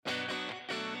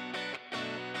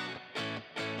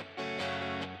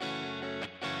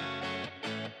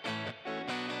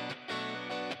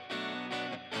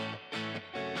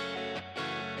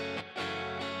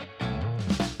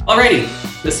Alrighty,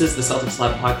 this is the Celtics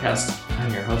Lab podcast.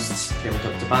 I'm your host,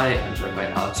 Cameron Dubai. I'm joined by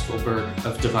Alex Goldberg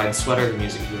of Divine Sweater, the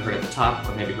music you heard at the top,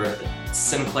 or maybe heard at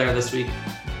Sinclair this week.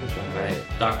 I'm joined by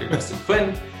Dr. Dustin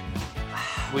Quinn.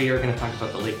 We are going to talk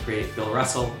about the late great Bill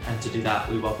Russell, and to do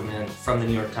that, we welcome in from the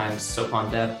New York Times,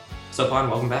 Sopan Deb. Sopan,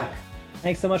 welcome back.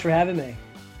 Thanks so much for having me.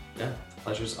 Yeah, the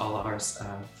pleasure's all ours.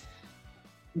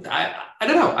 I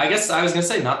don't know. I guess I was going to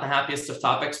say not the happiest of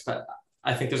topics, but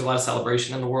I think there's a lot of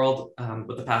celebration in the world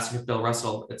with the passing of Bill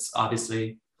Russell. It's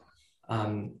obviously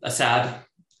a sad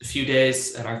few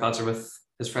days, and our thoughts are with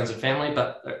his friends and family,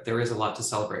 but there is a lot to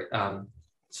celebrate.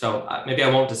 So maybe I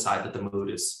won't decide that the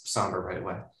mood is somber right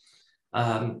away.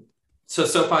 So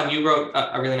Sopan, you wrote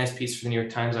a really nice piece for the New York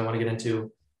Times I want to get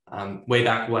into way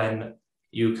back when.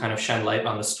 You kind of shed light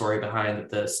on the story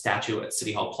behind the statue at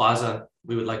City Hall Plaza.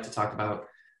 We would like to talk about.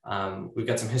 We've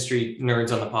got some history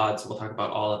nerds on the pod, so we'll talk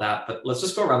about all of that. But let's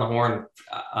just go around the horn.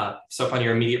 Sopan,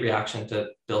 your immediate reaction to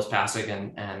Bill's passing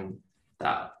and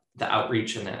the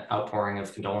outreach and the outpouring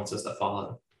of condolences that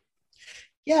followed.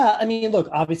 Yeah, I mean, look,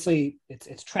 obviously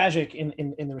it's tragic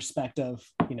in the respect of,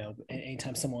 you know,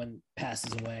 anytime someone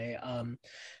passes away.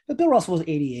 But Bill Russell was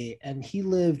 88, and he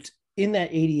lived in that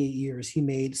 88 years. He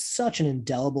made such an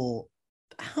indelible.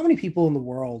 How many people in the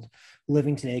world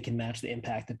living today can match the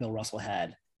impact that Bill Russell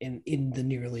had in the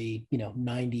nearly,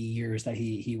 90 years that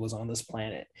he was on this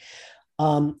planet?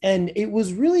 And it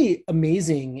was really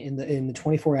amazing in the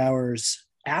 24 hours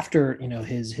after,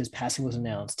 his passing was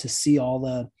announced to see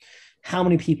how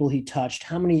many people he touched,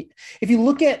 if you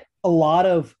look at a lot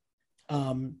of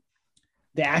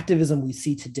the activism we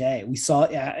see today, we saw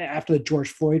after the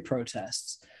George Floyd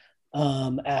protests,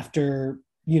 after,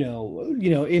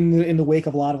 in the wake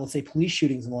of a lot of, let's say, police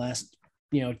shootings in the last,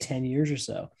 10 years or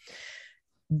so,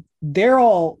 they're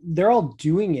all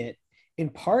doing it in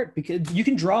part because you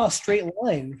can draw a straight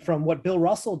line from what Bill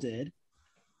Russell did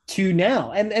to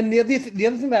now. And the other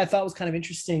thing that I thought was kind of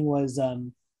interesting was,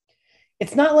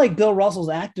 it's not like Bill Russell's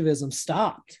activism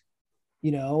stopped,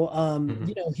 he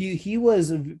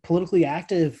was politically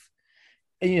active,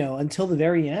 until the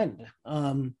very end.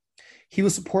 He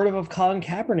was supportive of Colin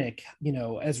Kaepernick,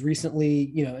 as recently,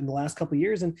 in the last couple of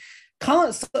years. And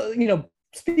Colin,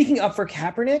 speaking up for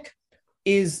Kaepernick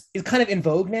is kind of in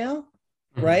vogue now,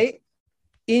 right?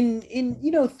 In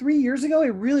 3 years ago,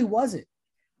 it really wasn't.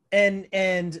 And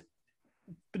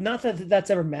but not that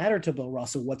that's ever mattered to Bill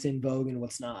Russell, what's in vogue and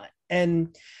what's not.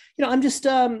 And, I'm just,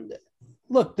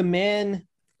 look, the man,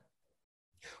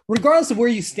 regardless of where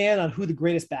you stand on who the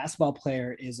greatest basketball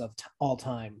player is of all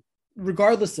time,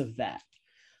 regardless of that,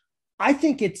 I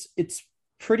think it's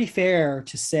pretty fair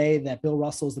to say that Bill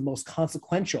Russell is the most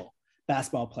consequential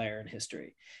basketball player in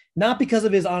history, not because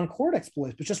of his on-court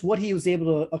exploits, but just what he was able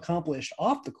to accomplish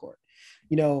off the court.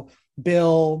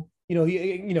 Bill,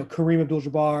 Kareem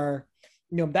Abdul-Jabbar,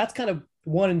 that's kind of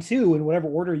 1 and 2 in whatever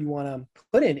order you want to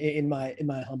put in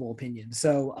my humble opinion.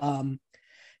 So,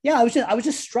 I was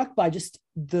just struck by just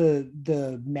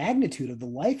the magnitude of the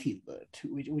life he lived,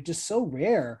 which is so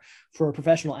rare for a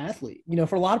professional athlete.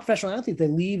 For a lot of professional athletes, they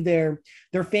leave their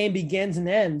fame begins and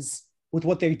ends with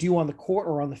what they do on the court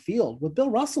or on the field. With Bill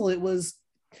Russell, that was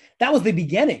the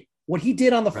beginning. What he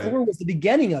did on the floor was the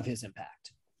beginning of his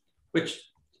impact. Which,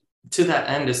 to that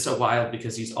end, is so wild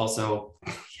because he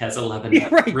has 11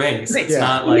 rings. It's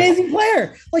not like amazing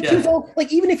player. He was all,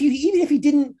 even if he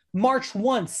didn't march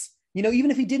once.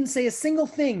 Even if he didn't say a single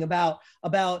thing about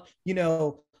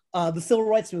the civil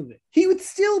rights movement, he would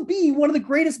still be one of the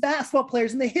greatest basketball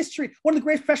players in the history, one of the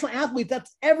greatest professional athletes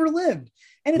that's ever lived.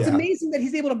 And it's amazing that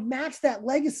he's able to match that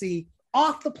legacy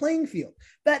off the playing field.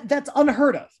 That's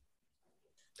unheard of.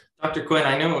 Dr. Quinn,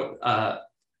 I know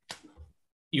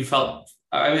you felt,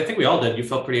 I think we all did, you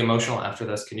felt pretty emotional after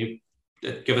this. Can you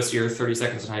give us your 30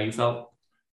 seconds on how you felt?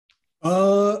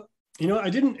 I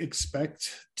didn't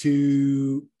expect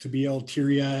to be all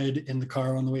teary-eyed in the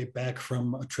car on the way back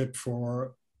from a trip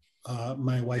for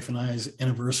my wife and I's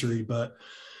anniversary, but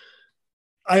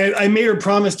I made her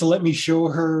promise to let me show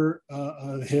her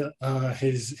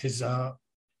his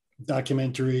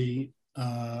documentary,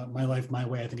 My Life, My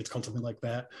Way. I think it's called something like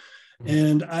that.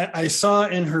 And I saw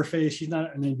in her face, she's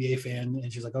not an NBA fan,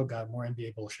 and she's like, "Oh God, more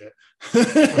NBA bullshit."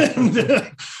 And,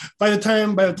 by the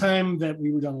time that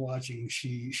we were done watching,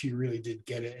 she really did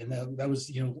get it, and that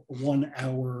was 1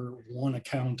 hour, one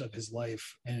account of his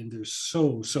life, and there's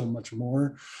so much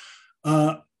more.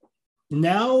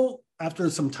 Now, after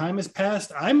some time has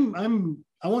passed, I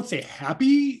won't say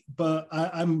happy, but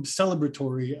I'm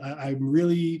celebratory.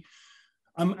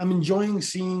 I'm enjoying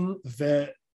seeing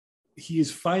that he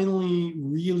is finally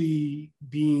really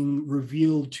being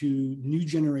revealed to new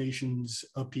generations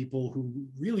of people who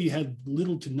really had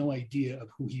little to no idea of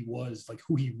who he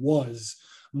was,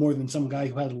 more than some guy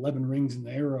who had 11 rings in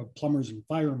the era of plumbers and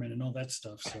firemen and all that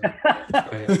stuff. So,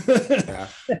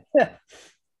 yeah.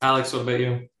 Alex, what about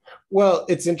you? Well,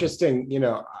 it's interesting,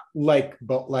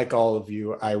 like all of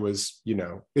you, I was,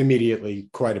 immediately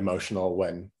quite emotional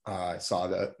when I saw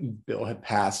that Bill had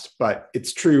passed. But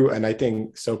it's true, and I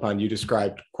think Sopan, you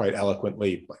described quite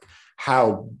eloquently like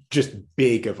how just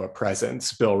big of a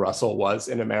presence Bill Russell was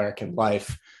in American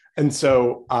life. And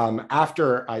so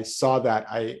after I saw that,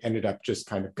 I ended up just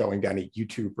kind of going down a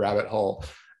YouTube rabbit hole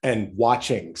and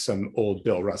watching some old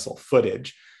Bill Russell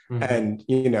footage. And,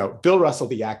 Bill Russell,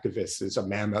 the activist, is a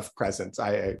mammoth presence.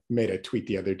 I made a tweet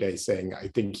the other day saying I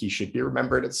think he should be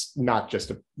remembered as not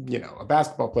just a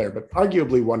basketball player, but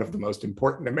arguably one of the most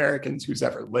important Americans who's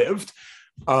ever lived.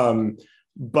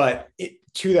 But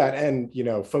to that end,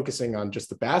 focusing on just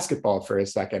the basketball for a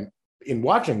second, in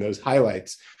watching those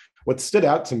highlights, what stood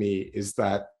out to me is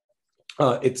that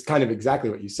it's kind of exactly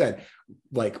what you said.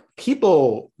 Like,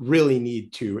 people really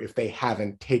need to, if they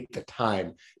haven't, take the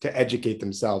time to educate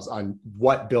themselves on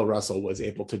what Bill Russell was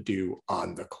able to do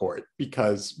on the court,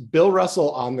 because Bill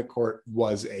Russell on the court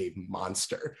was a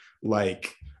monster.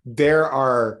 Like, there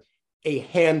are a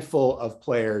handful of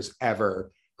players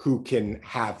ever who can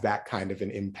have that kind of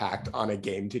an impact on a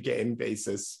game-to-game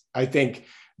basis. I think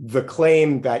the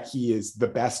claim that he is the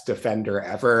best defender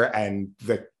ever, and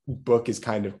the book is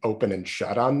kind of open and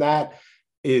shut on that,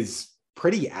 is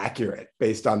pretty accurate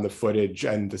based on the footage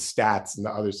and the stats and the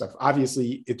other stuff.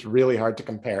 Obviously, it's really hard to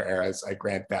compare eras. I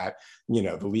grant that,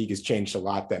 the league has changed a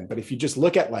lot then. But if you just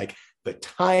look at like the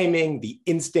timing, the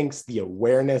instincts, the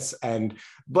awareness, and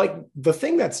like the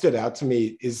thing that stood out to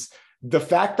me is the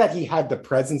fact that he had the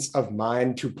presence of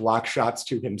mind to block shots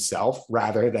to himself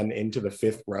rather than into the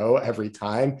fifth row every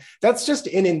time. That's just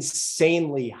an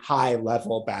insanely high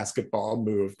level basketball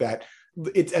move that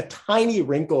it's a tiny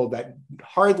wrinkle that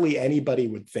hardly anybody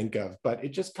would think of, but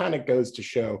it just kind of goes to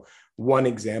show one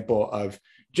example of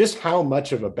just how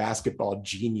much of a basketball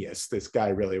genius this guy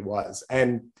really was.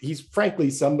 And he's frankly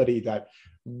somebody that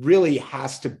really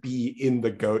has to be in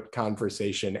the GOAT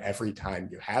conversation every time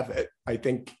you have it. I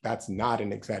think that's not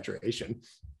an exaggeration.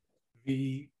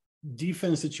 The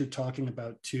defense that you're talking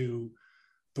about too,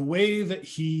 the way that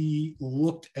he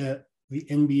looked at the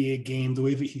NBA game, the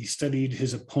way that he studied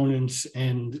his opponents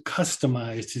and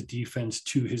customized his defense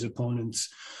to his opponents,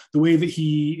 the way that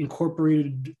he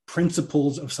incorporated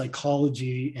principles of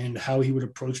psychology and how he would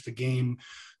approach the game,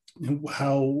 and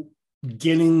how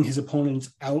getting his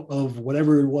opponents out of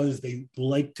whatever it was they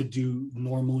like to do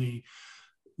normally,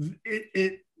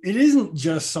 it isn't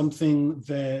just something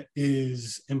that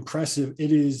is impressive.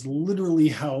 It is literally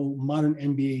how modern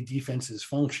NBA defenses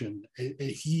function.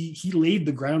 He laid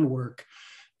the groundwork,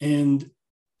 and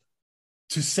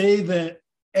to say that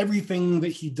everything that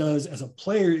he does as a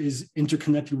player is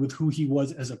interconnected with who he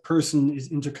was as a person,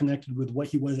 is interconnected with what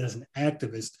he was as an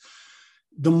activist.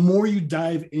 The more you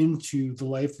dive into the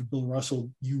life of Bill Russell,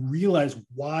 you realize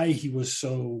why he was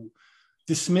so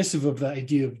dismissive of the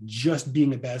idea of just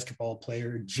being a basketball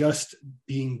player, just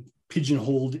being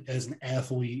pigeonholed as an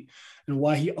athlete, and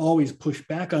why he always pushed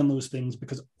back on those things,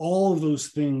 because all of those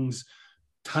things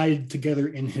tied together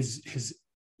in his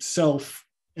self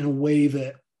in a way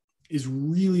that is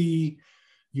really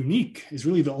unique, is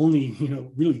really the only,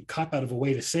 really cop out of a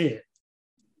way to say it.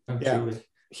 Yeah.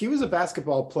 He was a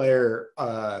basketball player,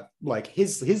 like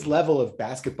his level of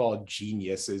basketball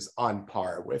genius is on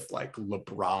par with like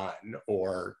LeBron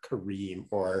or Kareem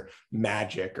or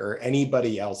Magic or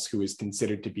anybody else who is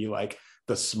considered to be like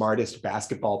the smartest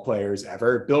basketball players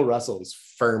ever. Bill Russell is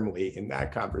firmly in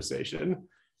that conversation.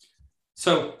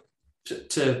 So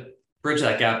to bridge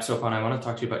that gap, Sopan, I want to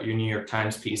talk to you about your New York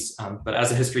Times piece. But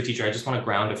as a history teacher, I just want to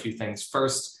ground a few things.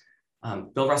 First,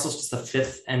 Bill Russell's just the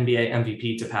fifth NBA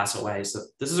MVP to pass away. So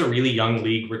this is a really young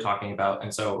league we're talking about.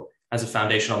 And so as a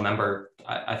foundational member,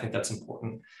 I think that's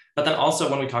important. But then also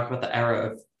when we talk about the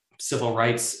era of civil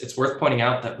rights, it's worth pointing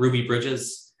out that Ruby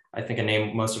Bridges, I think a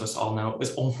name most of us all know,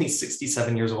 was only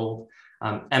 67 years old.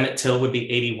 Emmett Till would be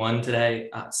 81 today.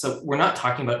 So we're not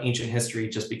talking about ancient history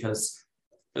just because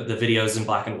the videos in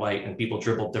black and white and people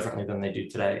dribble differently than they do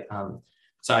today.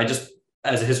 So I just,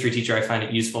 as a history teacher, I find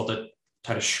it useful to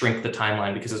try to shrink the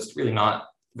timeline, because it's really not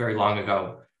very long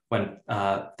ago when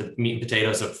the meat and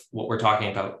potatoes of what we're talking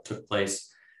about took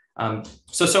place.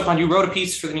 So Sopan, you wrote a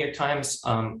piece for the New York Times.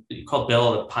 You called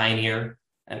Bill a pioneer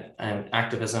and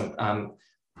activism.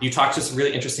 You talked to some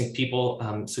really interesting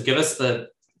people. So give us the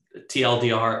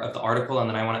TLDR of the article, and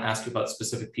then I want to ask you about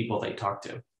specific people that you talked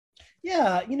to.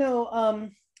 Yeah,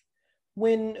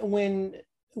 when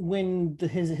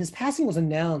his passing was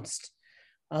announced,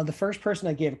 the first person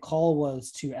I gave a call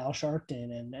was to Al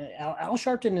Sharpton, and Al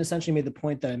Sharpton essentially made the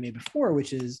point that I made before,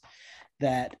 which is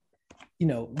that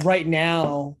right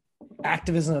now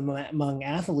activism among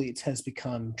athletes has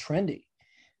become trendy,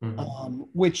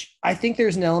 which I think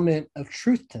there's an element of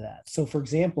truth to that. So, for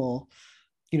example,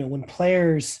 when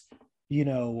players,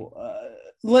 let's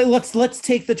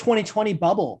take the 2020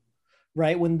 bubble,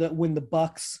 right? When the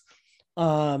Bucks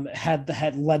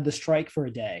had led the strike for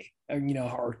a day,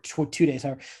 or 2 days,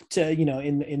 or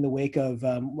in the wake of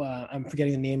I'm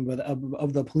forgetting the name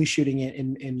of the police shooting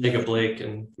in Jacob Blake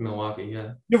in Milwaukee.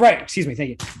 Yeah, you're right. Excuse me.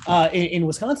 Thank you. In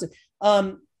Wisconsin,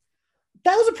 that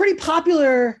was a pretty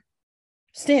popular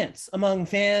stance among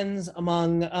fans.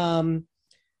 Among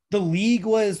the league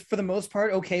was, for the most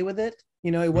part, okay with it.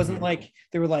 It wasn't like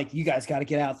they were like, you guys got to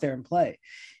get out there and play.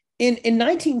 In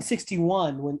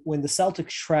 1961, when the Celtics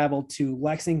traveled to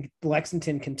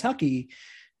Lexington, Kentucky,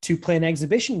 to play an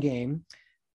exhibition game,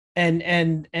 and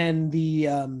the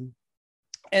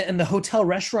hotel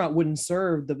restaurant wouldn't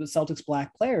serve the Celtics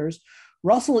black players,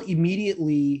 Russell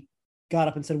immediately got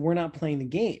up and said, "We're not playing the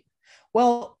game."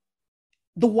 Well,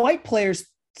 the white players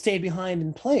stayed behind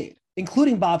and played,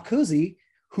 including Bob Cousy,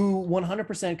 who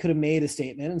 100% could have made a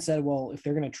statement and said, "Well, if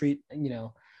they're going to treat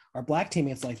our black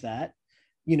teammates like that."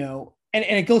 And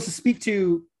it goes to speak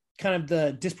to kind of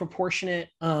the disproportionate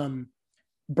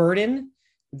burden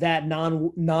that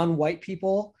non-white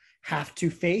people have to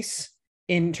face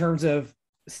in terms of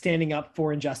standing up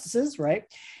for injustices, right?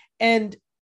 And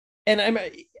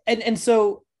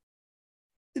so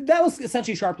that was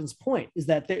essentially Sharpton's point, is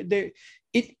that it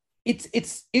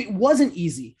wasn't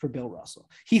easy for Bill Russell.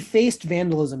 He faced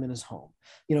vandalism in his home,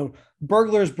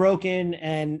 burglars broke in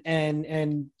and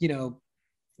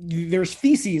there's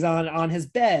feces on his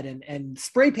bed and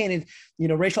spray painted,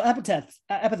 racial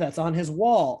epithets on his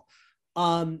wall.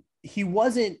 He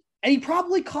wasn't, and he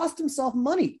probably cost himself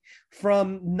money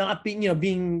from not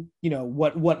being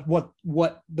what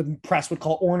the press would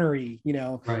call ornery,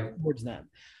 right, towards them.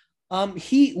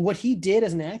 What he did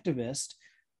as an activist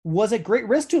was at great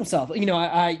risk to himself.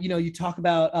 You talk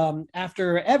about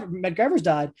after Medgar Evers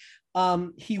died,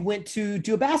 he went to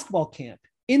do a basketball camp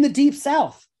in the Deep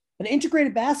South, an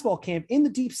integrated basketball camp in the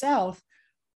Deep South,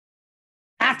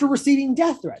 after receiving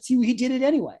death threats. He did it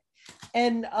anyway.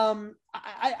 And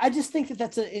I just think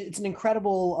that it's an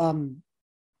incredible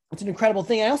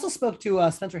thing. I also spoke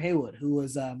to Spencer Haywood, who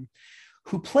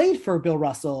played for Bill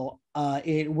Russell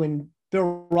when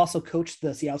Bill Russell coached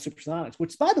the Seattle Supersonics,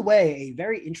 which is, by the way, a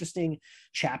very interesting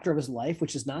chapter of his life,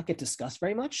 which does not get discussed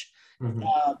very much.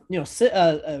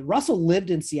 Russell lived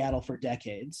in Seattle for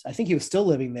decades. I think he was still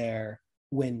living there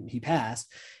when he passed,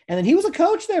 and then he was a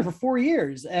coach there for 4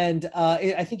 years. And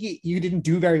I think he didn't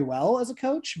do very well as a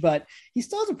coach, but he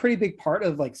still has a pretty big part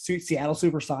of like Seattle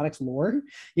Supersonics lore.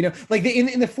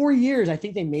 In the 4 years, I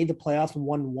think they made the playoffs and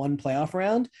won one playoff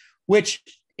round,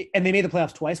 and they made the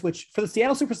playoffs twice, which for the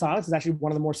Seattle Supersonics is actually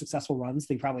one of the more successful runs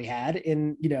they probably had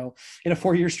in a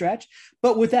 4-year stretch.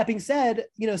 But with that being said,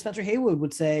 Spencer Haywood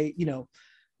would say,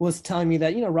 was telling me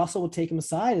that, Russell would take him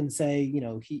aside and say,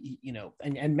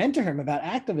 and mentor him about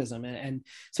activism. And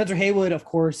Spencer Haywood, of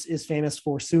course, is famous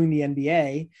for suing the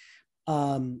NBA.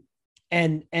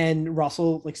 And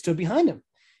Russell stood behind him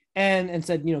and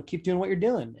said, keep doing what you're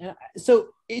doing. And so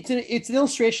it's an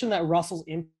illustration that Russell's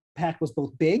impact was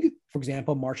both big, for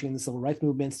example, marching in the civil rights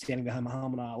movement, standing behind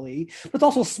Muhammad Ali, but it's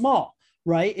also small,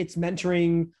 right? It's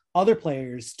mentoring other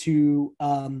players to,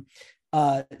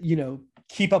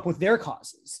 keep up with their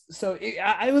causes. So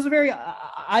I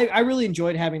really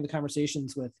enjoyed having the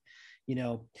conversations with,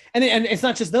 and it's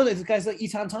not just those, it's guys like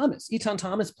Etan Thomas. Etan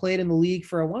Thomas played in the league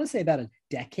for, I want to say, about a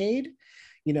decade.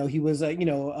 He was a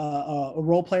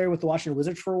role player with the Washington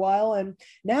Wizards for a while, and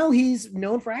now he's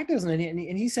known for activism.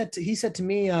 And he said to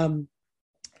me, I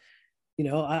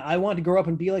want to grow up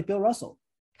and be like Bill Russell.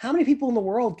 How many people in the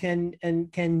world can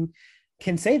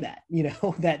say that,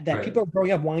 that right. People are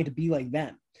growing up wanting to be like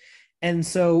them. And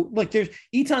so, there's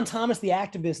Etan Thomas, the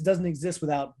activist, doesn't exist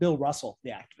without Bill Russell,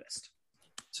 the activist.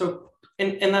 So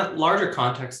in that larger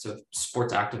context of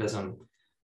sports activism,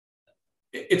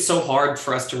 it's so hard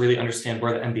for us to really understand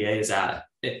where the NBA is at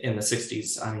in the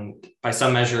 60s. I mean, by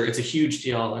some measure, it's a huge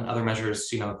deal. And other measures,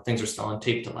 things are still on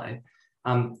tape delay.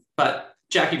 But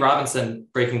Jackie Robinson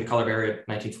breaking the color barrier in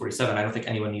 1947, I don't think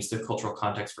anyone needs the cultural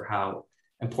context for how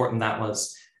important that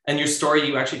was. And your story,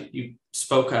 you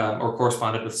spoke or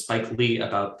corresponded with Spike Lee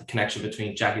about the connection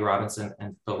between Jackie Robinson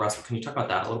and Bill Russell. Can you talk about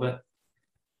that a little bit?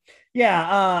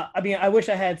 Yeah, I mean, I wish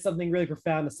I had something really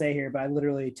profound to say here, but I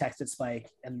literally texted Spike,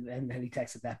 and then he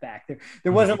texted that back.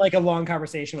 There wasn't like a long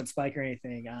conversation with Spike or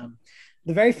anything.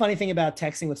 The very funny thing about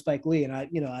texting with Spike Lee, and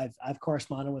I've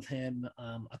corresponded with him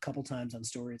a couple times on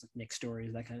stories, like Nick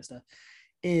stories, that kind of stuff,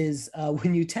 is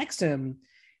when you text him,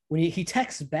 when he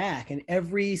texts back, and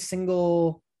every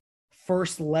single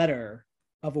first letter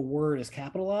of a word is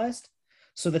capitalized.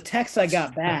 So the text I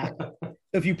got back,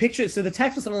 if you picture it, so the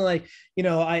text was something like,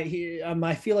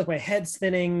 I feel like my head's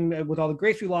spinning with all the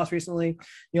greats we lost recently.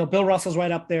 Bill Russell's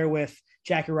right up there with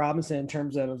Jackie Robinson in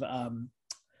terms of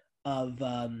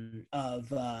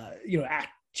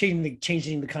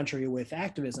changing the country with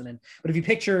activism. But if you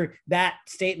picture that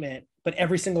statement, but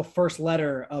every single first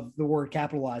letter of the word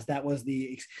capitalized, that was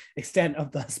the extent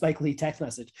of the Spike Lee text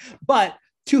message. But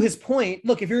to his point,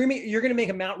 look, if you're going to make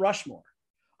a Mount Rushmore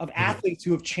of athletes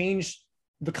who have changed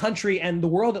the country and the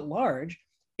world at large,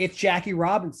 it's Jackie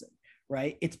Robinson,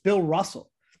 right? It's Bill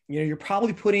Russell. You're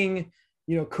probably putting,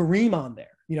 Kareem on there.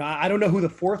 I don't know who the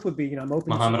fourth would be. I'm open.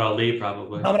 Muhammad Ali,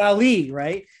 probably. Muhammad Ali,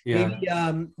 right?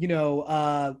 Yeah.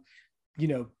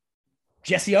 Maybe,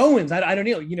 Jesse Owens. I don't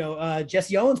know.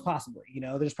 Jesse Owens possibly.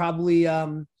 There's probably,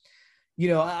 I'm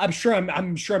sure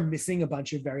I'm missing a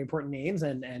bunch of very important names,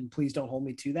 and please don't hold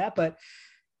me to that. But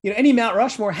any Mount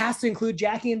Rushmore has to include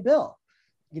Jackie and Bill.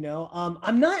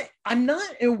 I'm not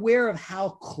aware of how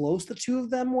close the two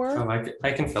of them were. Oh,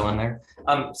 I can fill in there.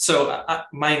 So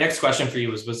my next question for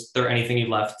you was there anything you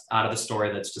left out of the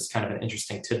story that's just kind of an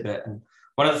interesting tidbit? And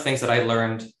one of the things that I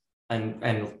learned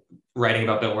and writing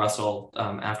about Bill Russell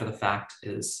after the fact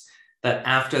is that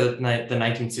after the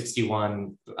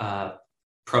 1961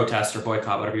 protest or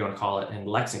boycott, whatever you want to call it, in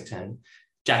Lexington,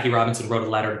 Jackie Robinson wrote a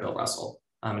letter to Bill Russell,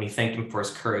 and he thanked him for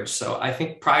his courage. So I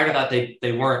think prior to that,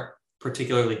 they weren't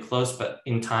particularly close, but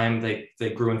in time they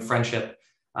grew in friendship.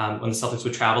 When the Celtics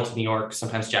would travel to New York,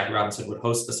 sometimes Jackie Robinson would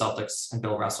host the Celtics and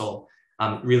Bill Russell,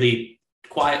 really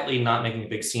quietly, not making a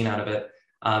big scene out of it.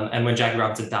 And when Jackie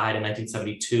Robinson died in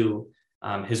 1972,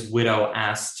 his widow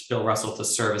asked Bill Russell to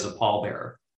serve as a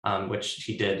pallbearer, which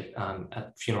he did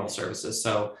at funeral services.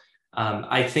 So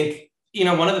I think,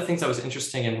 one of the things that was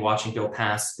interesting in watching Bill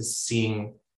pass is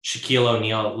seeing Shaquille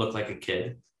O'Neal look like a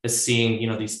kid, is seeing,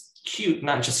 these cute,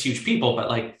 not just huge people, but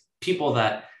like people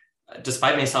that,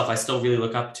 despite myself, I still really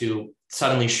look up to,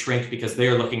 suddenly shrink because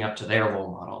they're looking up to their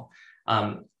role model.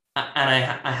 And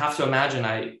I have to imagine,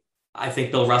 I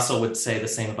think Bill Russell would say the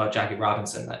same about Jackie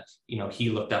Robinson, that, he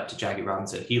looked up to Jackie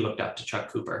Robinson, he looked up to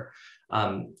Chuck Cooper.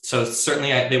 So certainly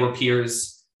they were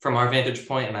peers from our vantage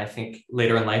point, and I think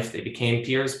later in life they became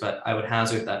peers, but I would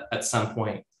hazard that at some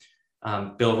point,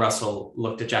 Bill Russell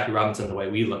looked at Jackie Robinson the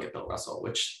way we look at Bill Russell,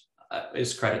 which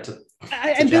is credit to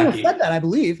and Bill said that, I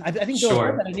believe. I think Bill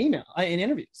Sure. said that in email, in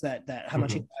interviews, that how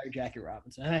much he admired Jackie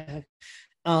Robinson.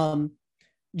 I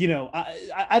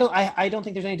don't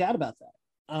think there's any doubt about that.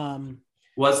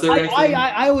 Was there anything?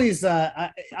 I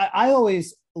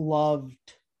always loved.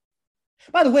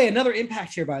 By the way, another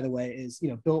impact here, by the way, is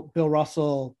Bill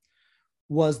Russell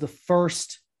was the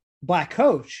first Black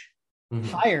coach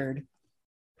hired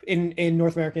in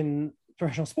North American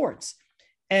professional sports.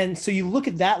 And so you look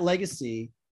at that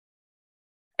legacy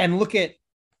and look at,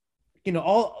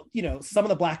 some of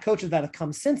the Black coaches that have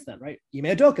come since then, right?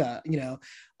 Ime Udoka,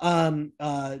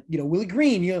 Willie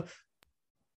Green,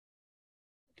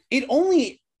 it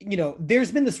only,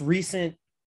 there's been this recent,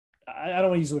 I don't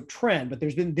want to use the word trend, but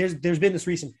there's been this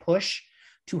recent push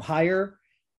to hire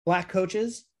Black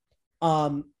coaches.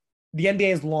 The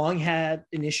NBA has long had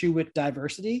an issue with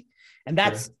diversity, and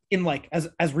that's in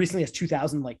as recently as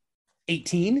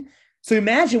 2018. So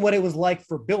imagine what it was like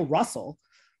for Bill Russell,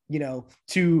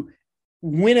 to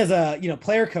win as a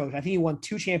player coach. I think he won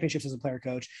 2 championships as a player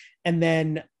coach, and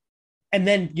then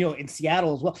in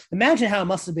Seattle as well. Imagine how it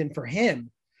must have been for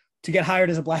him to get hired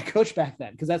as a Black coach back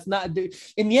then, because that's not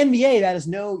in the NBA. That is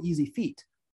no easy feat.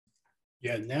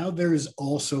 Yeah, now there is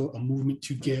also a movement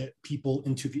to get people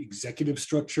into the executive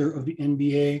structure of the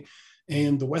NBA.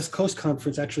 And the West Coast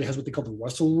Conference actually has what they call the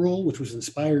Russell Rule, which was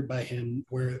inspired by him,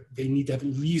 where they need to have at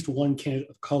least one candidate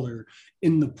of color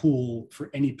in the pool for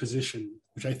any position,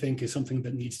 which I think is something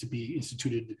that needs to be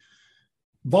instituted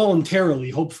voluntarily,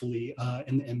 hopefully,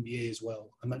 in the NBA as well.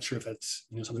 I'm not sure if that's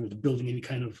something that's building any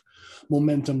kind of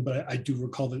momentum, but I do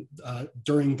recall that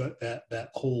during that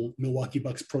whole Milwaukee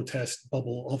Bucks protest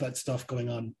bubble, all that stuff going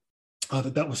on,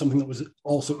 that was something that was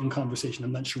also in conversation.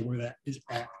 I'm not sure where that is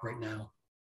at right now.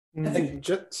 I think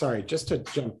just to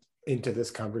jump into this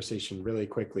conversation really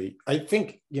quickly, I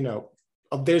think,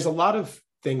 there's a lot of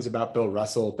things about Bill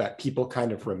Russell that people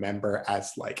kind of remember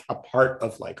as like a part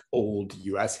of like old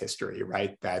US history,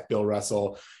 right? That Bill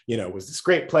Russell, was this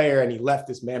great player and he left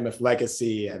this mammoth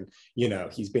legacy, and,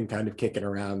 he's been kind of kicking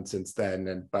around since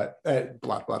then, but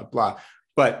blah, blah, blah.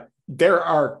 But there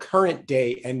are current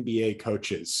day NBA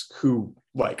coaches who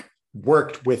like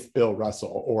worked with Bill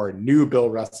Russell or knew Bill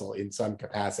Russell in some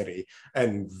capacity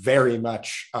and very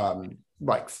much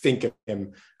like think of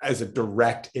him as a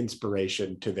direct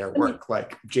inspiration to their work.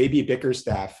 Like JB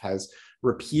Bickerstaff has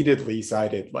repeatedly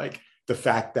cited like the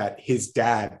fact that his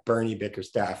dad, Bernie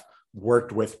Bickerstaff,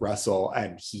 worked with Russell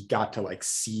and he got to like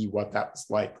see what that was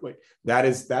like. Like that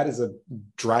is a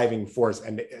driving force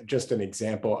and just an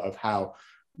example of how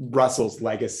Russell's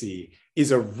legacy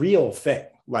is a real thing.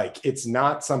 Like it's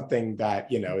not something that,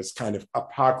 is kind of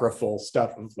apocryphal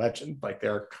stuff of legend. Like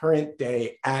there are current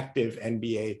day active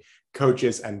NBA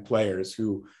coaches and players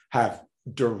who have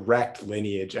direct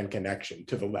lineage and connection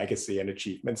to the legacy and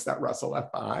achievements that Russell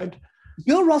left behind.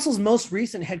 Bill Russell's most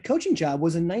recent head coaching job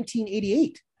was in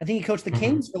 1988. I think he coached the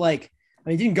Kings for it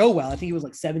didn't go well. I think he was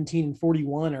like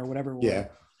 17-41 or whatever it was. Yeah.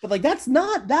 But like, that's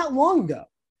not that long ago.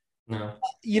 No.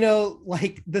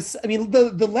 Like this, I mean,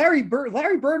 the Larry Bird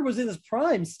was in his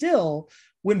prime still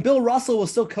when Bill Russell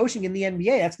was still coaching in the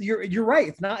NBA. You're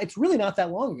right. It's really not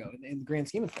that long ago in the grand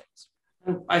scheme of things.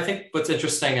 I think what's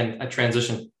interesting, and a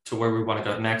transition to where we want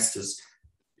to go next, is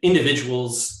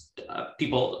individuals,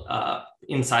 people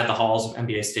inside the halls of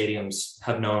NBA stadiums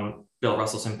have known Bill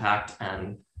Russell's impact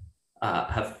and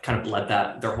have kind of bled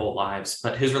that their whole lives.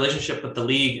 But his relationship with the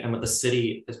league and with the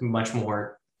city is much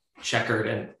more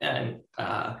checkered and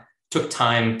took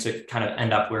time to kind of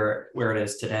end up where it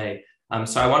is today.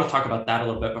 So I want to talk about that a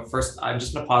little bit, but first I'm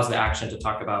just going to pause the action to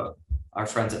talk about our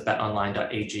friends at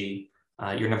betonline.ag,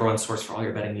 your number one source for all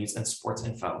your betting needs and sports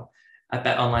info. At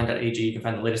betonline.ag, you can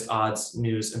find the latest odds,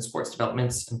 news, and sports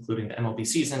developments, including the MLB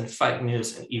season, fighting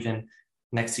news, and even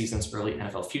next season's early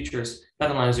NFL futures.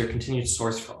 BetOnline is your continued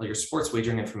source for all your sports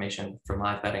wagering information, from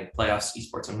live betting, playoffs,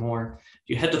 esports, and more. If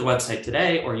you head to the website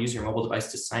today or use your mobile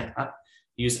device to sign up,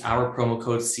 use our promo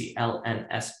code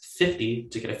CLNS50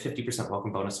 to get a 50%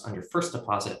 welcome bonus on your first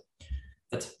deposit.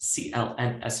 That's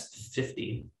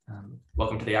CLNS50.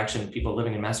 Welcome to the action, people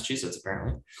living in Massachusetts,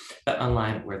 apparently.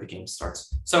 BetOnline, where the game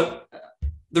starts. So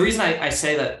the reason I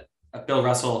say that Bill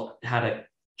Russell had a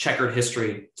checkered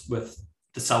history with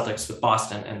the Celtics, with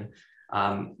Boston,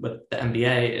 and with the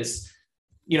NBA is,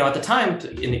 at the time,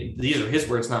 these are his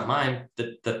words, not mine,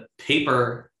 the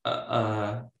paper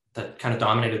that kind of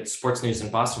dominated sports news in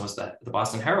Boston was the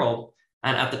Boston Herald.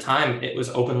 And at the time, it was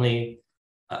openly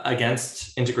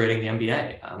against integrating the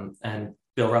NBA. And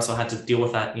Bill Russell had to deal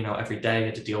with that, every day. He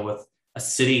had to deal with a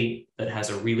city that has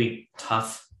a really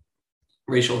tough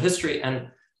racial history. And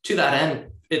to that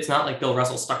end, it's not like Bill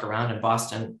Russell stuck around in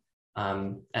Boston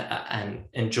and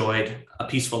enjoyed a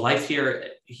peaceful life here.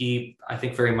 He, I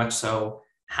think, very much so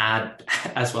had,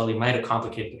 as well, he might have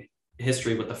complicated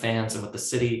history with the fans and with the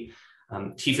city.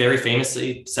 He very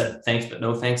famously said thanks, but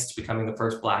no thanks to becoming the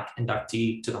first Black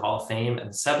inductee to the Hall of Fame in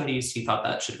the 70s. He thought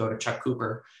that should go to Chuck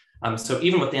Cooper. So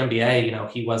even with the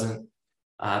NBA, he wasn't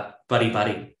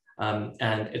buddy.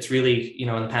 And it's really, in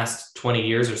the past 20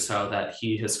 years or so that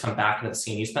he has come back into the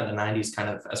scene. He spent the 90s kind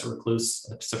of as a recluse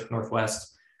in the Pacific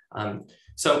Northwest.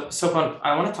 So Sopan,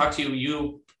 I want to talk to you.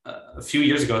 You, a few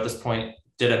years ago at this point,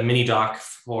 did a mini doc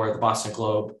for the Boston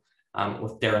Globe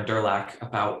with Darren Durlack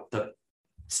about the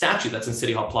statue that's in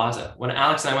City Hall Plaza. When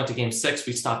Alex and I went to Game 6,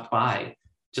 we stopped by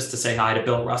just to say hi to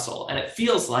Bill Russell. And it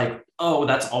feels like,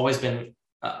 that's always been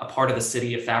a part of the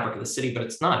city, a fabric of the city, but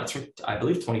it's not. It's from, I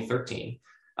believe, 2013.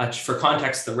 For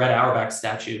context, the Red Auerbach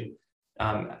statue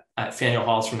at Faneuil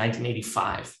Hall is from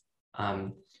 1985.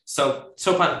 So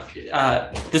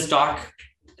this doc,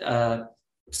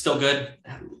 still good.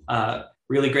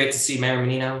 Really great to see Mayor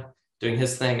Menino doing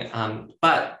his thing.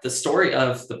 But the story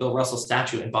of the Bill Russell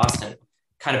statue in Boston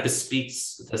kind of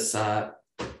bespeaks this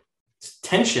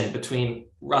tension between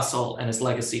Russell and his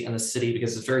legacy and the city,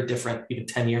 because it's very different even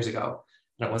 10 years ago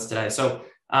than it was today. So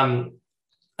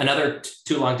another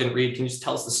Too Long Didn't Read, can you just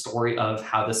tell us the story of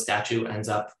how the statue ends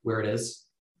up where it is?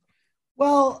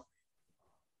 Well,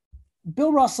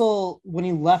 Bill Russell, when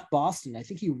he left Boston, I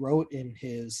think he wrote in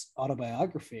his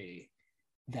autobiography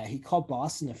that he called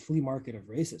Boston a flea market of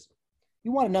racism. He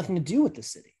wanted nothing to do with the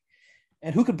city,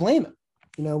 and who could blame him?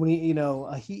 When he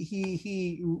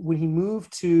when he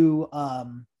moved to I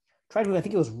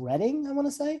think it was Reading, I want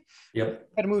to say. Yep.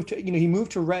 Had to move to he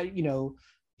moved to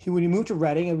when he moved to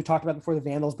Reading, and we talked about before, the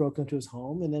Vandals broke into his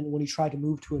home, and then when he tried to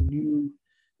move to a new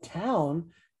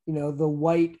town, the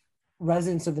white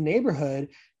residents of the neighborhood,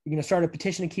 started a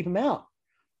petition to keep him out.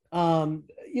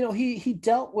 He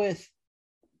dealt with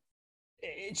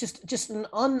just an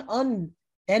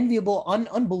unenviable,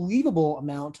 unbelievable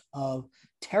amount of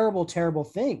terrible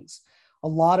things. A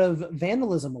lot of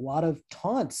vandalism, a lot of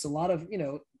taunts, a lot of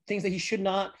things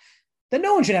that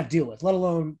no one should have to deal with, let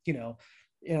alone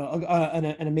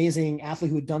an amazing athlete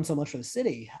who had done so much for the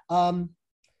city.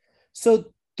 So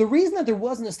the reason that there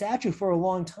wasn't a statue for a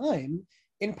long time,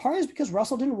 in part, is because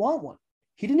Russell didn't want one.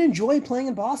 He didn't enjoy playing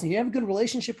in Boston. He didn't have a good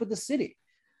relationship with the city.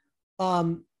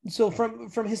 So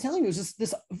from his telling, it was just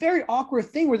this very awkward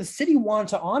thing where the city wanted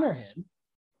to honor him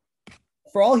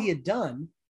for all he had done,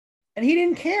 and he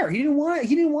didn't care. He didn't want it.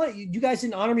 You guys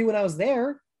didn't honor me when I was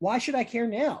there. Why should I care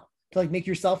now? To make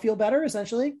yourself feel better,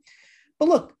 essentially. But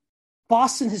look,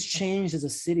 Boston has changed as a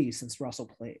city since Russell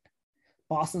played.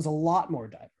 Boston's a lot more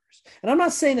diverse. And I'm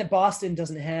not saying that Boston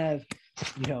doesn't have,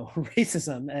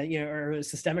 racism, or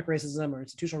systemic racism or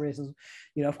institutional racism.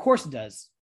 Of course it does.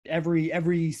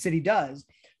 Every city does,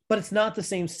 but it's not the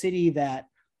same city that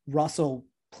Russell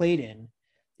played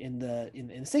in the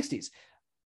 60s.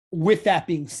 With that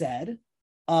being said,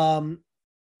 so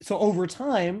over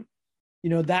time,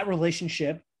 that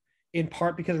relationship, in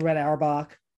part because of Red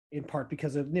Auerbach, in part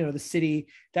because of the city,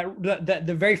 that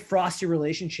the very frosty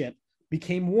relationship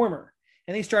became warmer,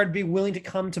 and they started to be willing to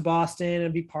come to Boston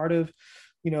and be part of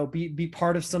be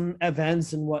part of some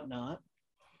events and whatnot.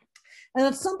 And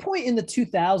at some point in the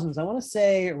 2000s, I want to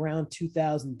say around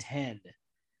 2010,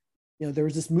 there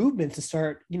was this movement to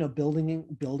start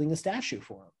building a statue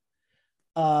for him.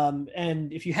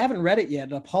 And if you haven't read it yet,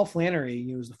 Paul Flannery,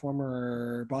 who was the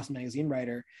former Boston Magazine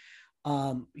writer,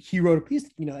 he wrote a piece,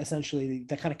 essentially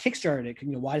that kind of kickstarted it.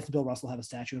 Why does Bill Russell have a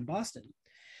statue in Boston?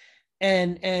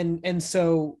 And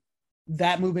so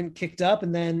that movement kicked up,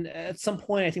 and then at some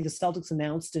point, I think the Celtics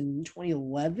announced in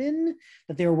 2011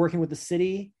 that they were working with the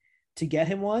city to get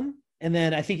him one. And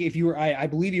then I think if you were, I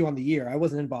believe you on the year, I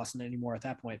wasn't in Boston anymore at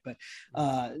that point, but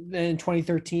then in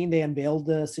 2013, they unveiled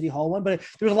the City Hall one. But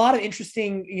there was a lot of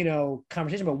interesting,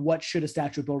 conversation about what should a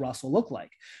statue of Bill Russell look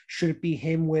like? Should it be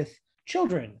him with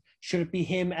children? Should it be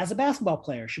him as a basketball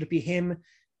player? Should it be him,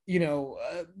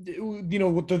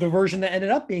 the version that ended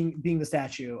up being the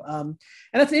statue? And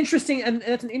that's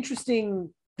an interesting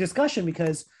discussion,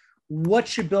 because what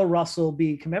should Bill Russell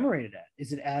be commemorated at?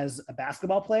 Is it as a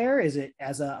basketball player? Is it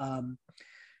as a,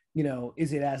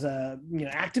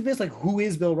 activist? Like, who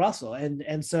is Bill Russell?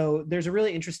 And so there's a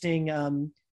really interesting,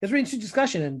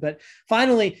 discussion. But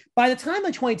finally, by the time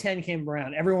 2010 came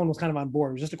around, everyone was kind of on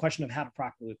board. It was just a question of how to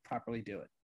properly do it.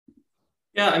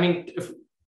 Yeah, I mean,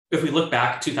 if we look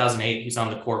back, 2008, he's on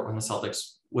the court when the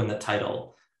Celtics win the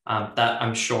title. That,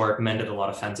 I'm sure, mended a lot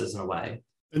of fences in a way.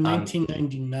 The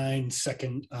 1999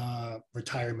 second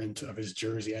retirement of his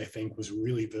jersey, I think, was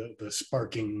really the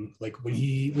sparking. Like when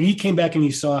he came back and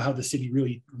he saw how the city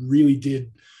really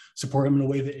did support him in a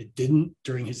way that it didn't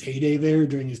during his heyday there,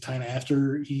 during his time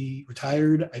after he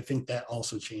retired. I think that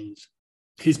also changed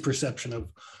his perception of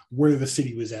where the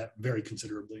city was at very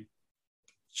considerably.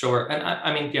 Sure. And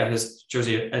I mean, yeah, his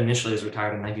jersey initially was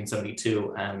retired in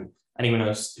 1972. And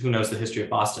anyone who knows the history of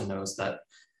Boston knows that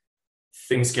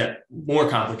things get more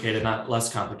complicated, not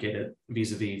less complicated,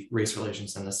 vis-a-vis race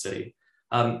relations in the city.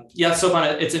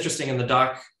 Sopan, it's interesting in the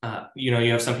doc, you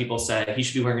have some people say he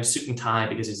should be wearing a suit and tie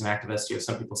because he's an activist. You have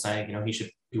some people saying, he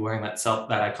should be wearing that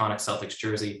iconic Celtics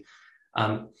jersey.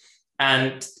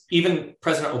 And even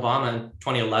President Obama in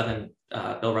 2011,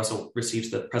 Bill Russell receives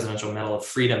the Presidential Medal of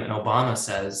Freedom, and Obama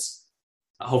says,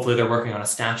 hopefully they're working on a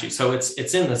statue. So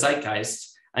it's in the zeitgeist.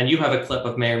 And you have a clip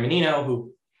of Mayor Menino,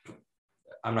 who,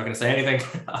 I'm not going to say anything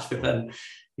other than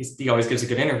he always gives a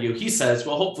good interview. He says,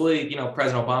 well, hopefully,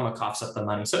 President Obama coughs up the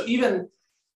money. So even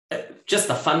just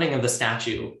the funding of the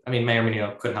statue, I mean, Mayor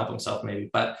Menino couldn't help himself maybe,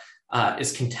 but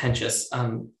is contentious.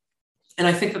 And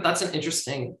I think that that's an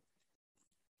interesting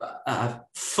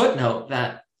footnote,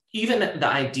 that even the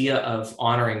idea of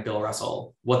honoring Bill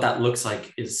Russell, what that looks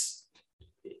like is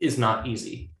not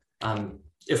easy.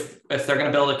 If they're going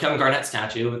to build a Kevin Garnett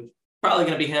statue, it's probably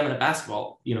going to be him in a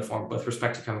basketball uniform with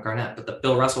respect to Kevin Garnett, but the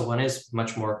Bill Russell one is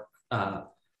much more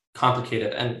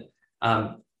complicated. And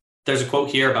there's a quote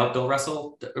here about Bill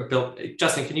Russell.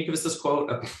 Justin, can you give us this quote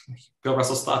of Bill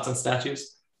Russell's thoughts on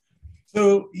statues?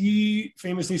 So he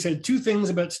famously said two things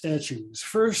about statues.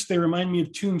 First, they remind me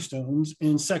of tombstones,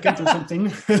 and second, there's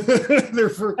something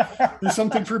there's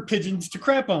something for pigeons to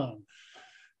crap on,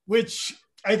 which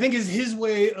I think is his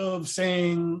way of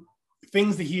saying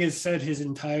things that he has said his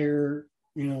entire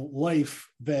life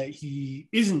that he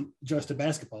isn't just a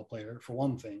basketball player, for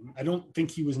one thing. I don't think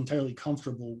he was entirely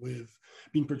comfortable with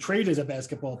being portrayed as a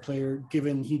basketball player,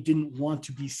 given he didn't want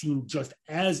to be seen just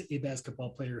as a basketball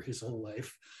player his whole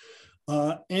life.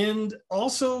 And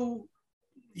also,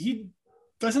 he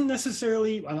doesn't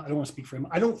necessarily, I don't want to speak for him,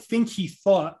 I don't think he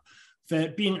thought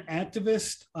that being an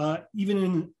activist, even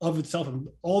in of itself, and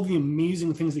all the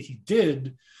amazing things that he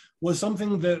did, was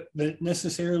something that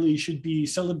necessarily should be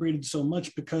celebrated so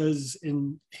much, because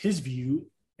in his view,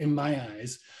 in my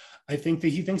eyes, I think that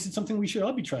he thinks it's something we should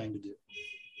all be trying to do.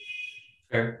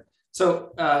 Fair.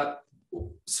 So,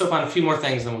 Sopan, a few more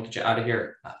things, and we'll get you out of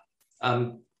here.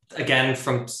 Again,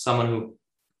 from someone who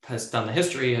has done the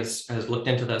history, has looked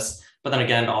into this, but then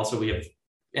again, also we have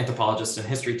anthropologists and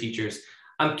history teachers.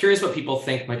 I'm curious what people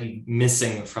think might be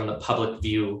missing from the public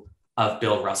view of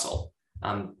Bill Russell.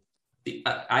 I'll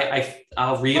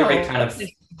reiterate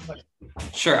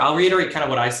I'll reiterate kind of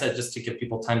what I said, just to give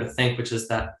people time to think, which is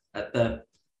that the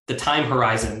time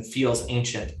horizon feels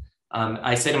ancient.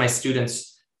 I say to my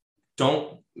students,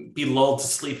 don't be lulled to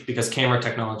sleep because camera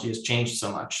technology has changed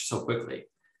so much so quickly,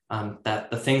 that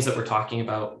the things that we're talking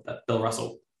about that Bill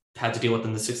Russell had to deal with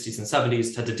in the 60s and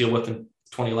 70s, had to deal with in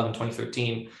 2011,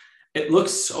 2013, it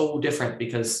looks so different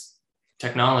because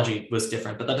technology was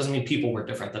different, but that doesn't mean people were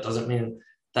different. That doesn't mean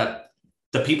that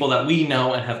the people that we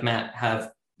know and have met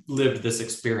have lived this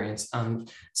experience.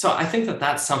 So I think that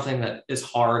that's something that is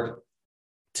hard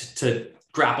to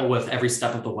grapple with every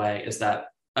step of the way, is that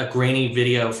a grainy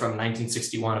video from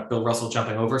 1961 of Bill Russell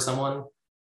jumping over someone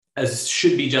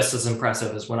should be just as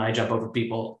impressive as when I jump over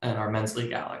people in our men's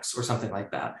league, Alex, or something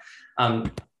like that.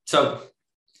 So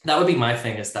that would be my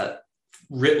thing, is that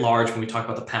writ large, when we talk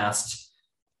about the past,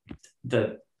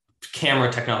 the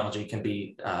camera technology can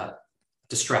be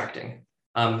distracting.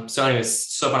 So anyways,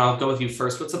 Sopan, I'll go with you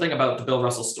first. What's something about the Bill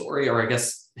Russell story, or I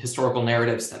guess historical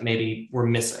narratives, that maybe we're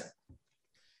missing?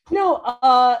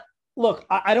 Look,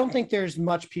 I don't think there's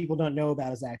much people don't know about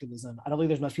his activism. I don't think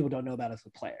there's much people don't know about as a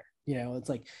player. It's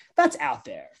like, that's out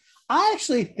there. I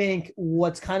actually think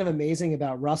what's kind of amazing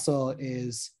about Russell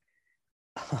is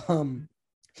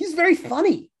he's very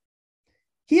funny.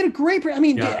 He had a great, I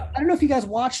don't know if you guys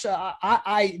watched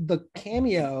the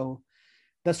cameo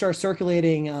that started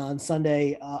circulating on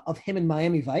Sunday of him in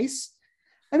Miami Vice.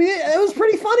 It was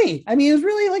pretty funny. It was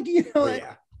really like,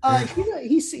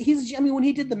 he's when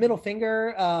he did the middle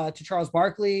finger to Charles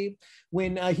Barkley,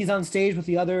 when he's on stage with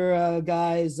the other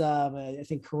guys, I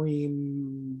think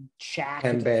Kareem, Shaq,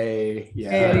 Kembe,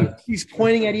 and he's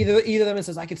pointing at either of them and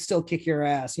says, "I could still kick your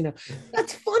ass."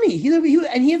 That's funny. He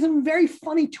and he has some very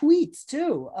funny tweets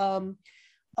too.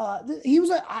 He was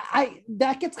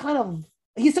that gets kind of,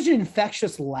 he's such an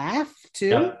infectious laugh too.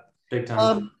 Yeah, big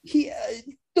time. He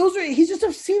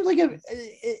just seems like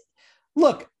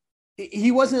look.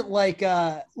 He wasn't like,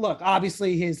 look,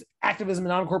 obviously his activism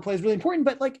and on-court play is really important,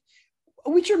 but like,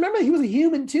 we should remember he was a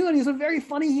human too, and he's a very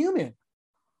funny human.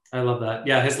 I love that.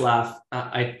 Yeah, his laugh.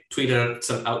 I tweeted out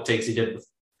some outtakes he did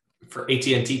for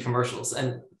AT&T commercials,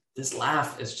 and this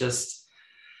laugh is just,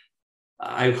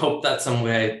 I hope that some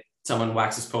way someone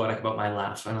waxes poetic about my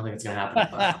laugh. I don't think it's going to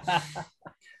happen.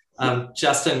 But,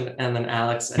 Justin and then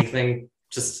Alex, anything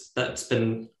just that's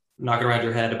been knocking around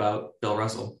your head about Bill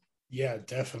Russell? Yeah,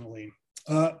 definitely.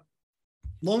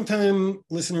 Longtime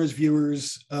listeners,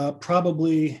 viewers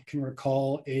probably can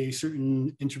recall a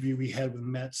certain interview we had with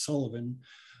Matt Sullivan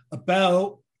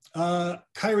about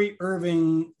Kyrie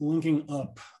Irving linking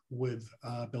up with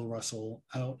Bill Russell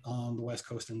out on the West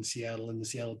Coast in Seattle, in the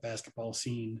Seattle basketball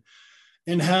scene,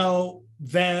 and how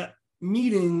that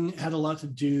meeting had a lot to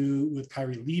do with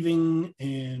Kyrie leaving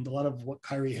and a lot of what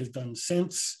Kyrie has done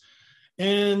since.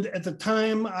 And at the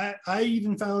time, I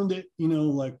even found it,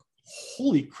 like,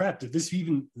 holy crap, did this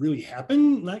even really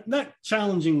happen? Not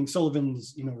challenging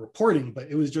Sullivan's, reporting,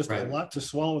 but it was just a lot to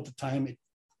swallow at the time. It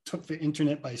took the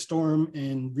internet by storm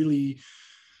and really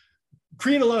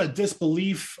created a lot of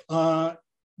disbelief,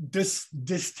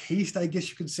 distaste, I guess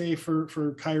you could say,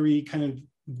 for Kyrie. Kind of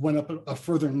went up a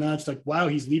further notch, like, wow,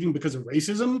 he's leaving because of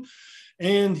racism.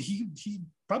 And he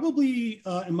probably,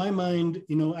 in my mind,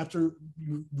 after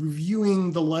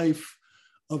reviewing the life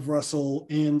of Russell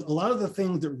and a lot of the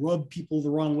things that rubbed people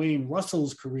the wrong way in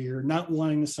Russell's career, not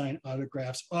wanting to sign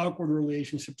autographs, awkward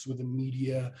relationships with the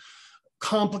media,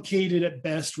 complicated at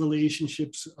best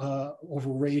relationships over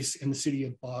race in the city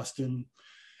of Boston,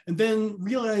 and then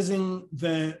realizing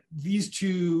that these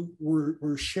two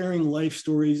were sharing life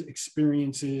stories,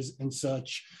 experiences, and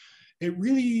such. It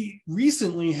really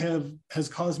recently has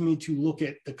caused me to look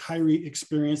at the Kyrie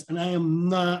experience. And I am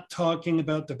not talking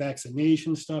about the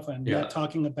vaccination stuff. I'm not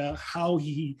talking about how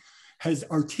he has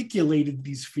articulated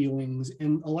these feelings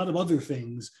and a lot of other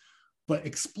things, but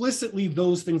explicitly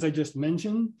those things I just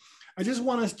mentioned. I just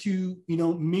want us to,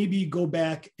 maybe go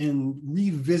back and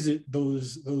revisit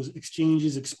those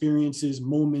exchanges, experiences,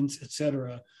 moments,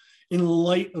 etc., in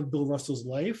light of Bill Russell's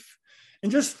life,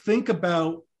 and just think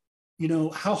about,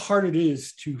 how hard it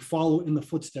is to follow in the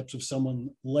footsteps of someone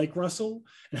like Russell,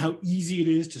 and how easy it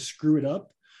is to screw it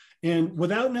up. And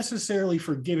without necessarily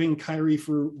forgiving Kyrie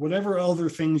for whatever other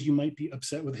things you might be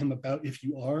upset with him about, if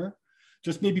you are,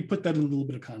 just maybe put that in a little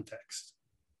bit of context.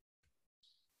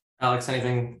 Alex,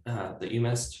 anything that you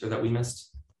missed or that we missed?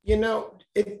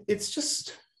 It's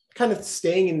just kind of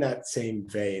staying in that same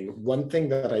vein. One thing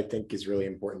that I think is really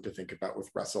important to think about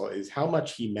with Russell is how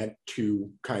much he meant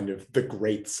to kind of the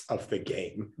greats of the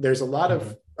game. There's a lot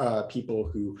of people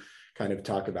who kind of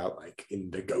talk about, like,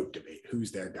 in the GOAT debate,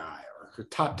 who's their guy, or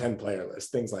top 10 player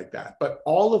list, things like that. But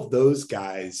all of those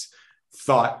guys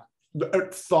thought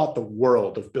the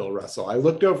world of Bill Russell. I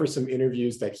looked over some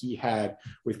interviews that he had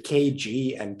with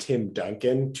KG and Tim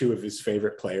Duncan, two of his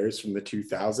favorite players from the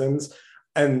 2000s.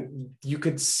 And you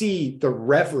could see the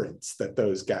reverence that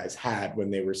those guys had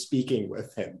when they were speaking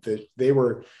with him. That they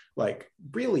were, like,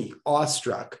 really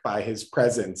awestruck by his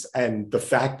presence, and the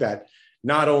fact that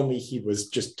not only he was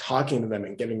just talking to them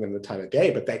and giving them the time of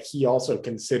day, but that he also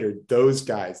considered those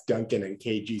guys, Duncan and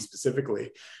KG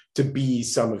specifically, to be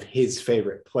some of his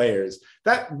favorite players.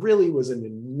 That really was an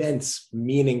immense,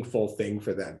 meaningful thing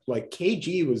for them. Like,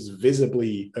 KG was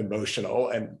visibly emotional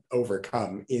and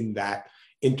overcome in that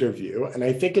interview. And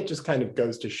I think it just kind of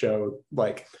goes to show,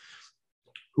 like,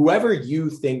 whoever you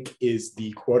think is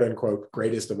the quote unquote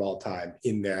greatest of all time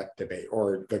in that debate,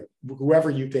 or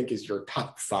whoever you think is your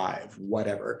top 5,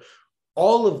 whatever,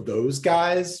 all of those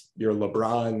guys, your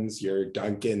LeBrons, your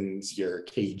Duncans, your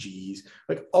KGs,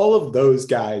 like, all of those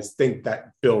guys think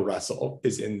that Bill Russell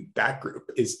is in that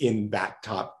group, is in that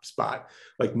top spot.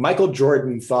 Like, Michael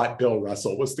Jordan thought Bill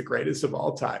Russell was the greatest of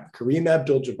all time. Kareem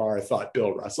Abdul-Jabbar thought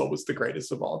Bill Russell was the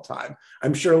greatest of all time.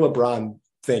 I'm sure LeBron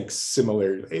thinks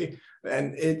similarly.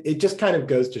 And it just kind of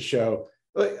goes to show,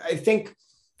 I think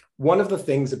one of the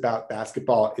things about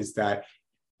basketball is that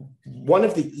one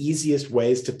of the easiest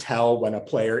ways to tell when a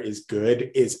player is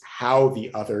good is how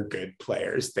the other good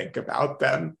players think about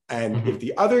them. And if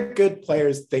the other good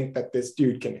players think that this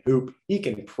dude can hoop, he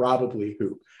can probably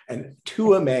hoop. And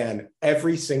to a man,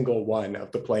 every single one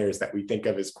of the players that we think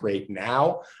of as great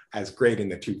now, as great in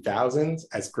the 2000s,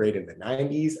 as great in the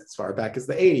 90s, as far back as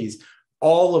the 80s,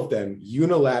 all of them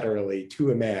unilaterally, to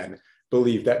a man,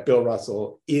 believe that Bill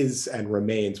Russell is and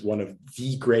remains one of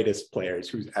the greatest players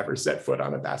who's ever set foot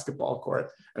on a basketball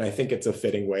court. And I think it's a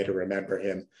fitting way to remember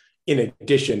him, in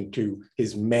addition to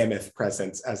his mammoth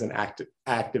presence as an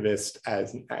activist,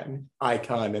 as an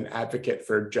icon, an advocate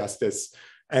for justice,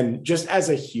 and just as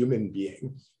a human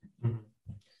being.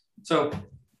 So,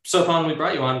 Sopan, we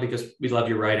brought you on because we love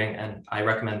your writing, and I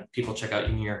recommend people check out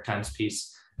your New York Times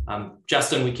piece.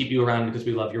 Justin, we keep you around because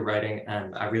we love your writing,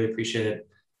 and I really appreciated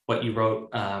what you wrote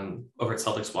over at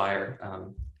Celtics Wire.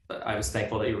 But I was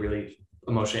thankful that you were really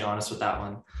emotionally honest with that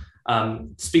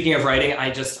one. Speaking of writing,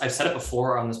 I've said it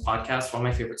before on this podcast, one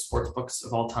of my favorite sports books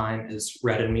of all time is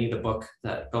Red and Me, the book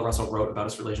that Bill Russell wrote about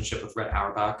his relationship with Red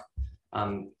Auerbach.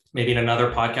 Maybe in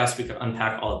another podcast, we could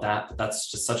unpack all of that, but that's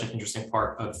just such an interesting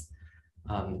part of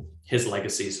his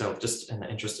legacy. So just in the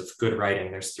interest of good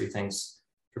writing, there's 3 things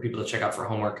for people to check out for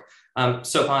homework.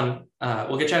 Sopan,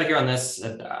 we'll get you out of here on this.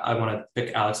 And I want to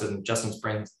pick Alex and Justin's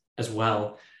brain as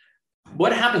well.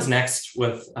 What happens next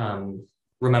with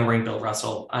remembering Bill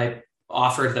Russell? I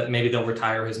offered that maybe they'll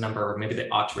retire his number, or maybe they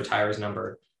ought to retire his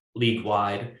number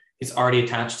league-wide. He's already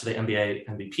attached to the NBA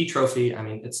MVP trophy. I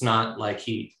mean, it's not like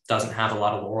he doesn't have a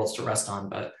lot of laurels to rest on,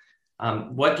 but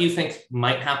what do you think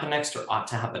might happen next, or ought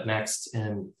to happen next,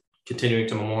 in continuing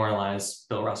to memorialize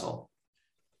Bill Russell?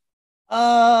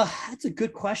 That's a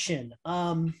good question.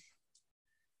 In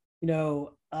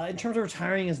terms of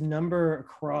retiring his number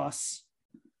across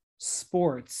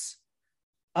sports,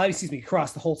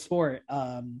 across the whole sport,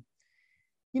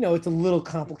 it's a little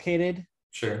complicated.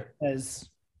 Sure. As,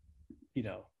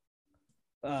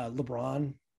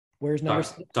 LeBron wears number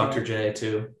Dr. J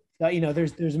too.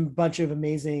 There's a bunch of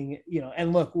amazing,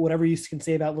 and look, whatever you can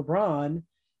say about LeBron,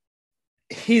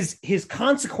 his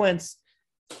consequence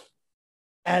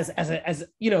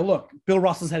look, Bill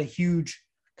Russell's had a huge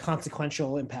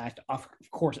consequential impact, of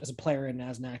course, as a player and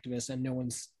as an activist, and no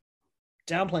one's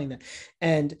downplaying that.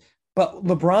 But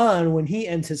LeBron, when he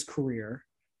ends his career,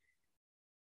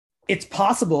 it's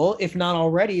possible, if not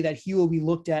already, that he will be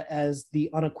looked at as the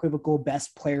unequivocal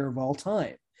best player of all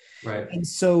time. Right. And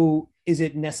so is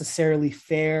it necessarily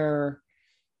fair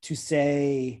to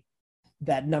say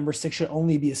that number 6 should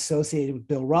only be associated with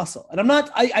Bill Russell. And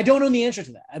I don't know the answer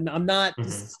to that. I'm not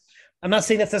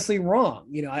saying that's necessarily wrong.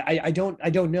 I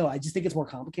don't know. I just think it's more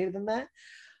complicated than that.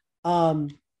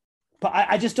 But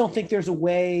I just don't think there's a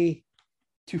way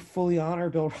to fully honor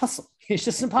Bill Russell. It's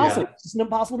just impossible. Yeah. It's just an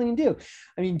impossible thing to do.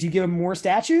 I mean, do you give him more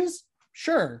statues?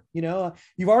 Sure.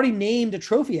 You've already named a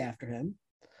trophy after him,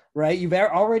 right? He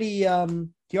already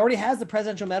has the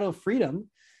Presidential Medal of Freedom.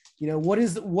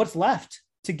 What's left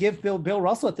to give Bill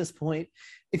Russell at this point?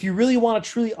 If you really want to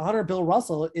truly honor Bill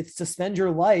Russell, it's to spend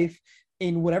your life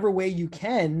in whatever way you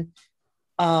can,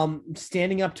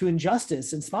 standing up to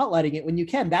injustice and spotlighting it when you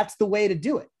can. That's the way to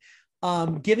do it.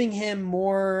 Giving him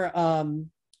more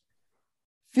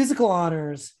physical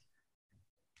honors,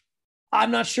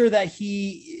 I'm not sure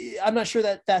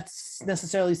that that's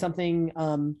necessarily something.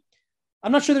 I'm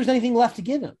not sure there's anything left to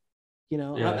give him.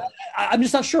 I'm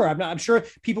just not sure. I'm sure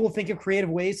people will think of creative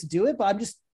ways to do it, but I'm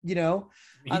just, he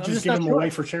just gave him away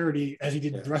for charity as he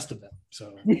did the rest of them.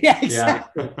 So yeah,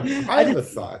 exactly. I have a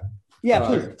thought. Yeah,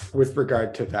 please. With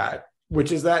regard to that,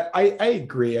 which is that I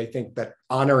agree. I think that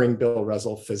honoring Bill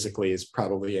Russell physically is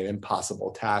probably an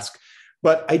impossible task.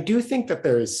 But I do think that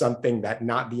there is something that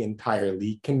not the entire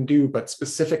league can do, but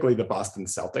specifically the Boston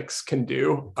Celtics can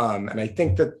do. And I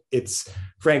think that it's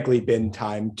frankly been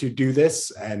time to do this.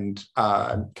 And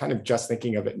I'm kind of just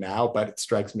thinking of it now, but it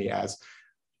strikes me as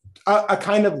a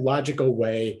kind of logical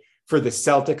way for the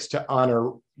Celtics to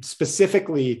honor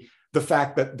specifically the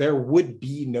fact that there would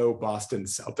be no Boston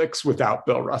Celtics without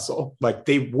Bill Russell. Like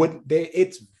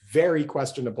it's very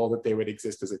questionable that they would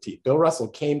exist as a team. Bill Russell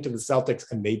came to the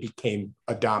Celtics and they became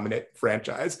a dominant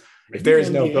franchise. If there is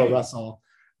no Bill Russell,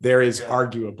 there is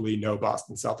arguably no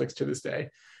Boston Celtics to this day.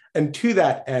 And to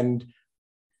that end,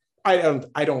 I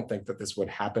don't think that this would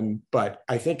happen, but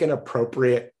I think an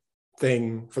appropriate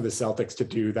thing for the Celtics to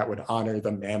do that would honor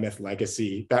the mammoth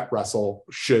legacy that Russell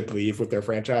should leave with their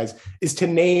franchise is to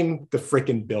name the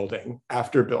frickin' building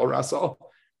after Bill Russell.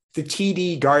 The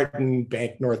TD Garden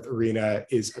Bank North Arena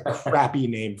is a crappy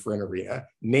name for an arena.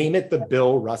 Name it the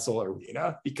Bill Russell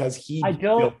Arena because he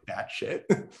built that shit.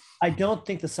 I don't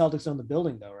think the Celtics own the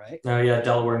building though, right? No, yeah,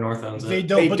 Delaware North owns it. They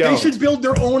don't. They should build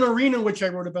their own arena, which I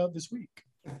wrote about this week.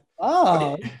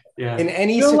 Oh, yeah. In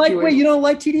any you don't situation, you don't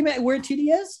like TD where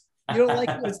TD is? You don't like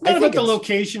it's not about the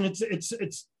location. It's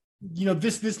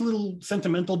this little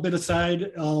sentimental bit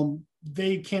aside.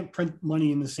 They can't print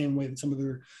money in the same way that some of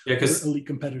their elite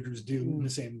competitors do in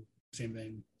the same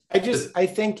vein. I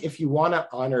think if you want to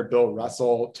honor Bill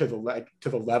Russell to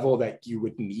the level that you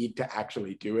would need to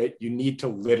actually do it, you need to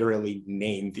literally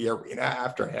name the arena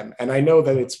after him. And I know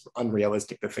that it's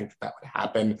unrealistic to think that would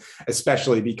happen,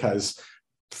 especially because,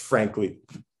 frankly,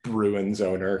 the Bruins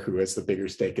owner, who has the bigger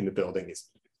stake in the building, is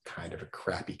kind of a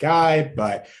crappy guy,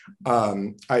 but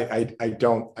I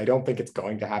don't think it's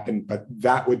going to happen, but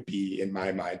that would be, in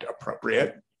my mind,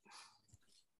 appropriate.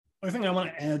 The thing I want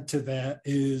to add to that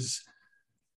is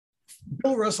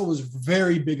Bill Russell was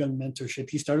very big on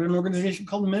mentorship. He started an organization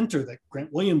called Mentor that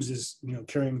Grant Williams is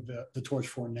carrying the torch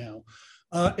for now.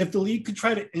 If the league could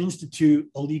try to institute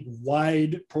a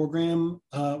league-wide program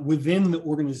within the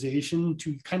organization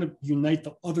to kind of unite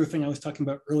the other thing I was talking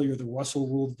about earlier, the Russell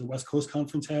rule that the West Coast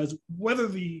Conference has, whether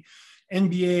the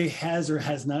NBA has or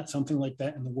has not something like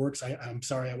that in the works, I'm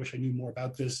sorry, I wish I knew more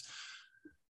about this.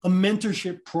 A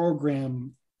mentorship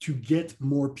program to get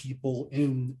more people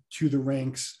into the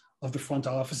ranks of the front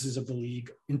offices of the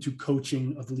league, into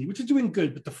coaching of the league, which is doing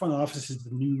good, but the front office is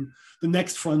the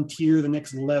next frontier, the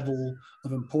next level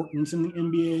of importance in the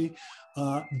NBA.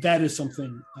 That is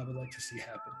something I would like to see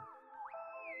happen.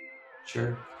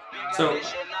 Sure. So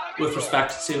with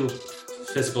respect to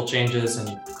physical changes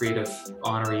and creative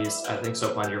honorees, I think,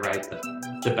 Sopan, you're right, that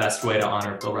the best way to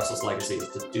honor Bill Russell's legacy is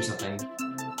to do something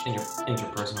in your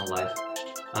personal life.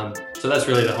 So that's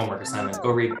really the homework assignment.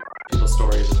 Go read people's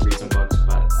stories and read some books,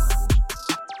 but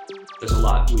there's a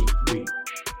lot we do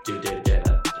day to day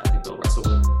that I think Bill Russell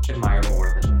would admire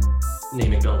more than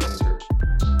naming buildings or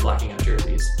blocking out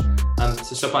jerseys.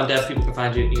 So Sopan Deb, people can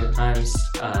find you at New York Times,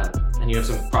 and you have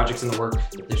some projects in the work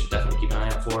that they should definitely keep an eye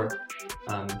out for.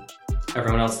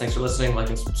 Everyone else, thanks for listening, like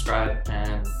and subscribe,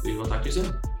 and we will talk to you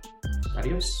soon.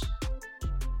 Adios.